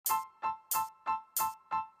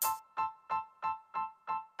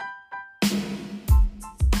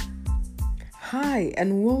Hi,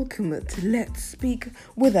 and welcome to Let's Speak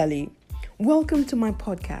with Ali. Welcome to my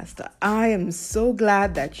podcast. I am so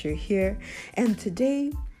glad that you're here, and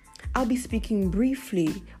today I'll be speaking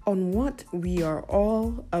briefly on what we are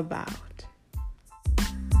all about.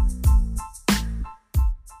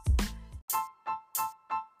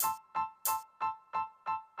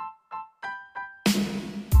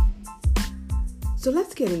 So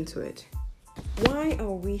let's get into it. Why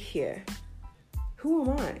are we here? Who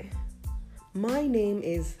am I? My name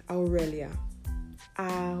is Aurelia.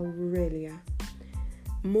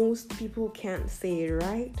 Most people can't say it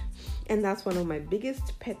right, and that's one of my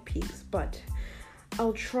biggest pet peeves, but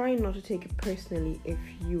I'll try not to take it personally if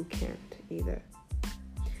you can't either.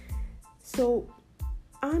 So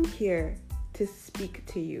I'm here to speak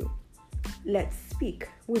to you. Let's speak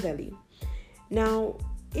with Ali. Now,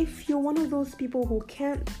 if you're one of those people who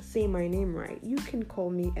can't say my name right, you can call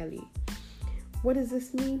me Ellie. What does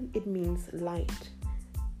this mean? It means light.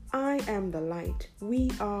 I am the light. We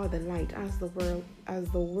are the light, as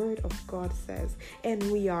the word of God says, and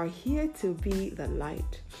we are here to be the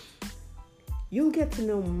light. You'll get to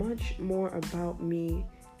know much more about me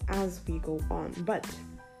as we go on. But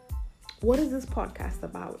what is this podcast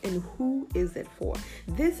about, and who is it for?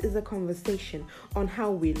 This is a conversation on how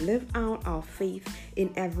we live out our faith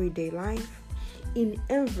in everyday life, in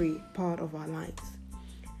every part of our lives.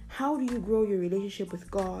 How do you grow your relationship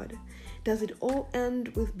with God? Does it all end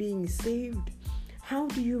with being saved? How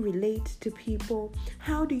do you relate to people?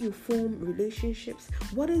 How do you form relationships?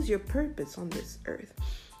 What is your purpose on this earth?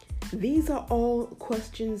 These are all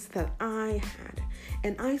questions that I had,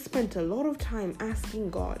 and I spent a lot of time asking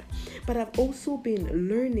God, but I've also been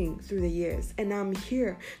learning through the years, and I'm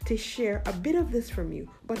here to share a bit of this from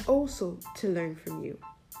you, but also to learn from you.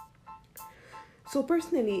 So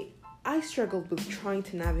personally, I struggled with trying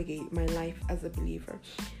to navigate my life as a believer.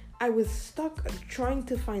 I was stuck trying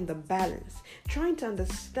to find the balance, trying to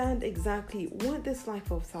understand exactly what this life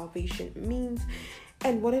of salvation means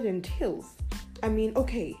and what it entails.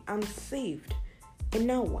 Okay, I'm saved, and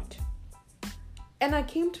now what? And I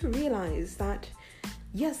came to realize that,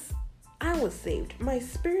 yes, I was saved. My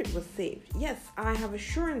spirit was saved. Yes, I have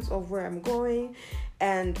assurance of where I'm going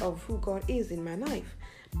and of who God is in my life.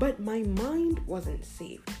 But my mind wasn't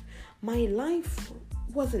saved. My life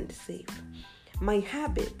wasn't safe. My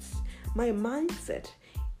habits, my mindset,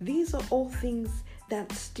 these are all things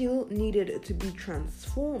that still needed to be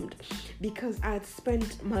transformed because I had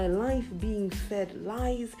spent my life being fed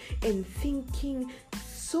lies and thinking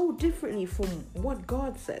so differently from what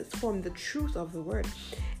God says, from the truth of the word.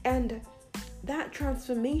 And that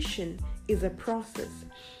transformation is a process.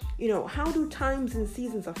 How do times and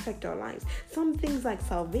seasons affect our lives? Some things like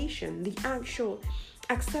salvation, the actual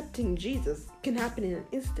accepting Jesus, can happen in an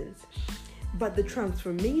instant. But the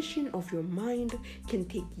transformation of your mind can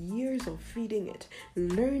take years of feeding it,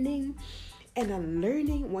 learning and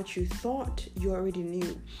unlearning what you thought you already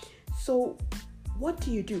knew. So what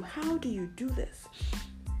do you do? How do you do this?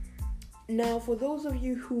 Now, for those of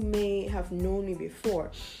you who may have known me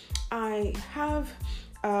before, I have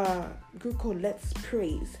a group called Let's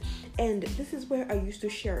Praise, and this is where I used to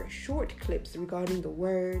share short clips regarding the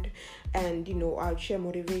word, and I'll share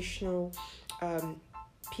motivational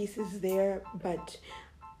pieces there, but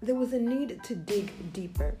there was a need to dig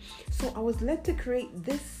deeper. So I was led to create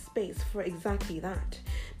this space for exactly that,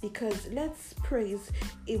 because Let's Praise,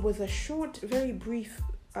 it was a short, very brief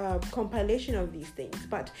compilation of these things,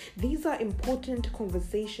 but these are important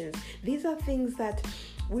conversations. These are things that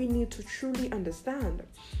we need to truly understand.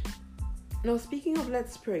 Now, speaking of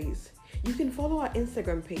Let's Praise, you can follow our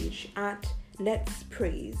Instagram page at Let's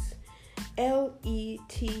Praise,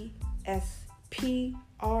 LETSPRAIISE.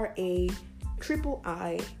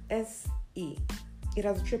 It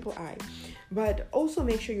has a triple I. But also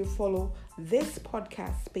make sure you follow this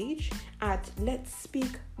podcast page at Let's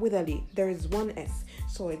Speak with Ali. There is one S.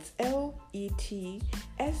 So it's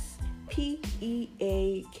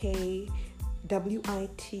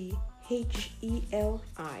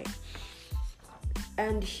LETSPEAKWITHALI.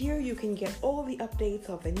 And here you can get all the updates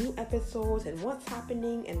of the new episodes and what's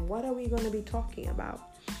happening and what are we going to be talking about.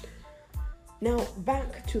 Now,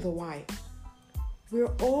 back to the why.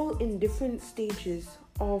 We're all in different stages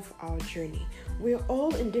of our journey. We're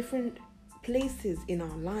all in different places in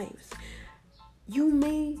our lives. You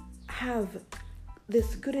may have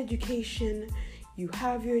this good education, you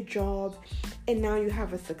have your job, and now you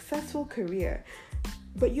have a successful career,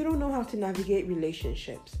 but you don't know how to navigate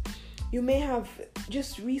relationships. You may have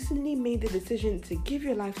just recently made the decision to give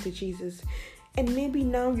your life to Jesus, and maybe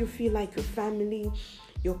now you feel like your family,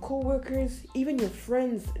 your co-workers, even your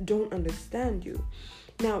friends don't understand you.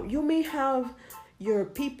 Now, you may have your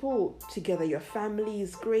people together, your family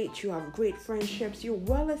is great, you have great friendships, you're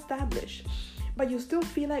well established, but you still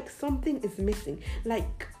feel like something is missing,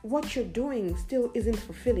 like what you're doing still isn't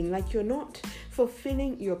fulfilling, like you're not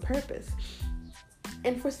fulfilling your purpose.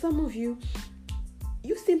 And for some of you,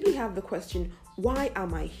 you simply have the question, why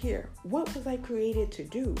am I here? What was I created to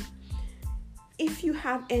do? If you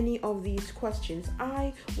have any of these questions,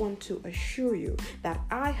 I want to assure you that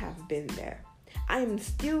I have been there. I am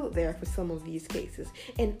still there for some of these cases,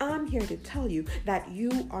 and I'm here to tell you that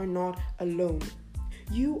you are not alone.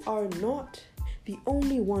 You are not the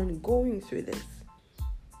only one going through this.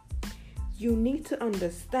 You need to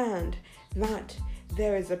understand that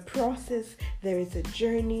there is a process, there is a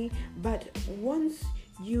journey, but once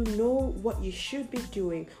you know what you should be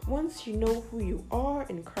doing, once you know who you are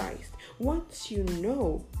in Christ, once you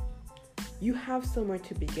know, you have somewhere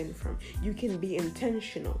to begin from. You can be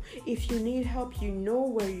intentional. If you need help, you know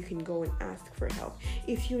where you can go and ask for help.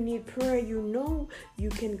 If you need prayer, you know you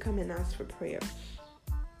can come and ask for prayer.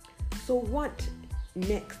 So what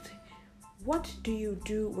next? What do you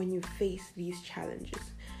do when you face these challenges?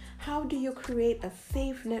 How do you create a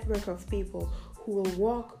safe network of people who will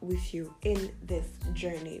walk with you in this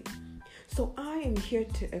journey? So I am here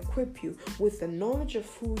to equip you with the knowledge of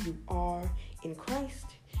who you are in Christ,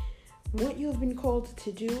 what you've been called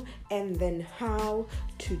to do, and then how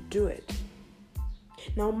to do it.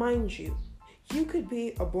 Now, mind you, you could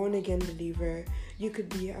be a born-again believer, you could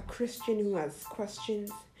be a Christian who has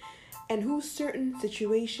questions, and whose certain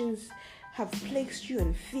situations have placed you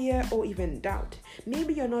in fear or even doubt.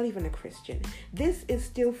 Maybe you're not even a Christian. This is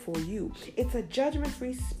still for you. It's a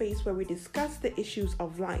judgment-free space where we discuss the issues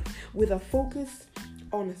of life with a focus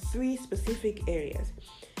on 3 specific areas,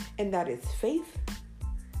 and that is faith.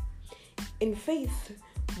 In faith,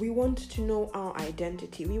 we want to know our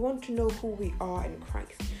identity. We want to know who we are in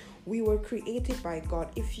Christ. We were created by God.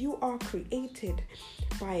 If you are created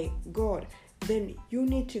by God, then you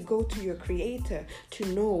need to go to your Creator to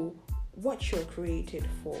know what you're created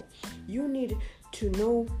for. You need to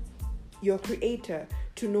know your Creator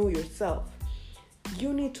to know yourself.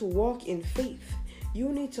 You need to walk in faith. You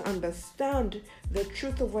need to understand the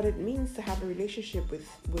truth of what it means to have a relationship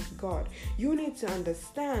with God. You need to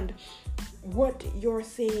understand what you're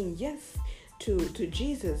saying yes to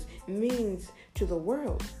Jesus means to the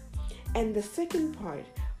world. And the second part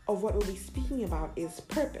of what we'll be speaking about is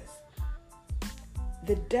purpose.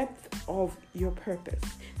 The depth of your purpose,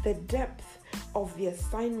 the depth of the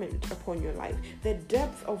assignment upon your life, the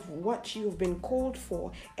depth of what you've been called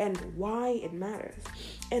for and why it matters.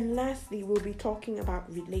 And lastly, we'll be talking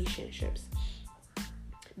about relationships,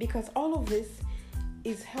 because all of this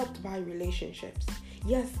is helped by relationships.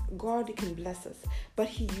 Yes, God can bless us, but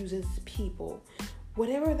He uses people.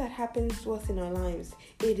 Whatever that happens to us in our lives,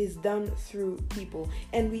 it is done through people,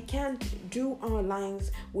 and we can't do our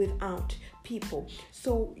lives without people.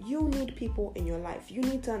 So you need people in your life. You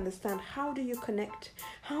need to understand, how do you connect?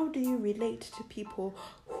 How do you relate to people?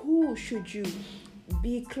 Who should you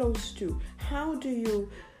be close to? How do you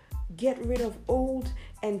get rid of old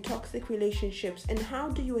and toxic relationships, and how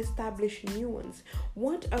do you establish new ones?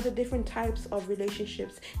 What are the different types of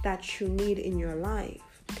relationships that you need in your life?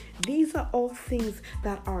 These are all things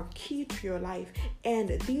that are key to your life,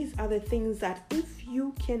 and these are the things that if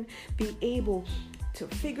you can be able to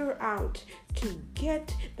figure out, to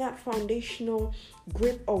get that foundational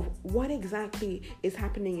grip of what exactly is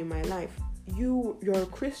happening in my life, your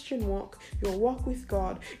Christian walk, your walk with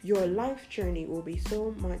God, your life journey will be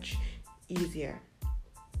so much easier.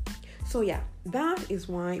 So yeah, that is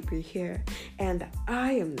why we're here, and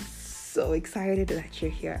I am so excited that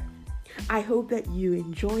you're here. I hope that you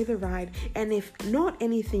enjoy the ride, and if not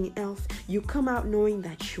anything else, you come out knowing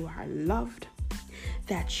that you are loved,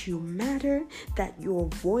 that you matter, that your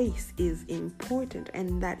voice is important,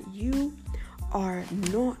 and that you are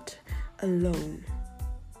not alone.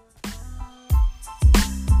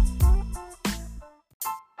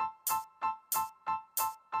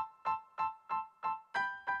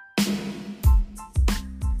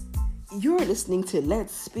 You're listening to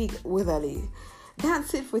Let's Speak with Ali.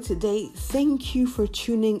 That's it for today. Thank you for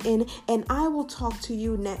tuning in, and I will talk to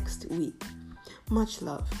you next week. Much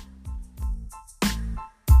love.